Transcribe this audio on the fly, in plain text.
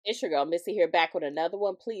It's your girl Missy here, back with another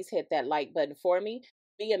one. Please hit that like button for me.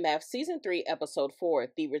 BMF Season 3, Episode 4,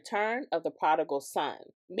 The Return of the Prodigal Son.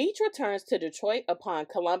 Meech returns to Detroit upon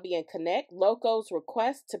Colombian Connect Loco's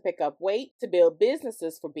request to pick up weight to build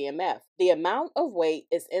businesses for BMF. The amount of weight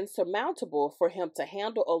is insurmountable for him to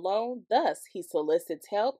handle alone, thus he solicits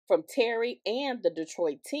help from Terry and the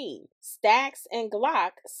Detroit team. Stax and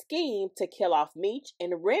Glock scheme to kill off Meech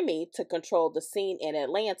and Remy to control the scene in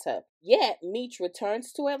Atlanta. Yet Meech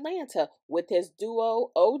returns to Atlanta with his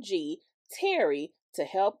duo OG, Terry, to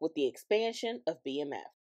help with the expansion of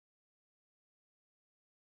BMF.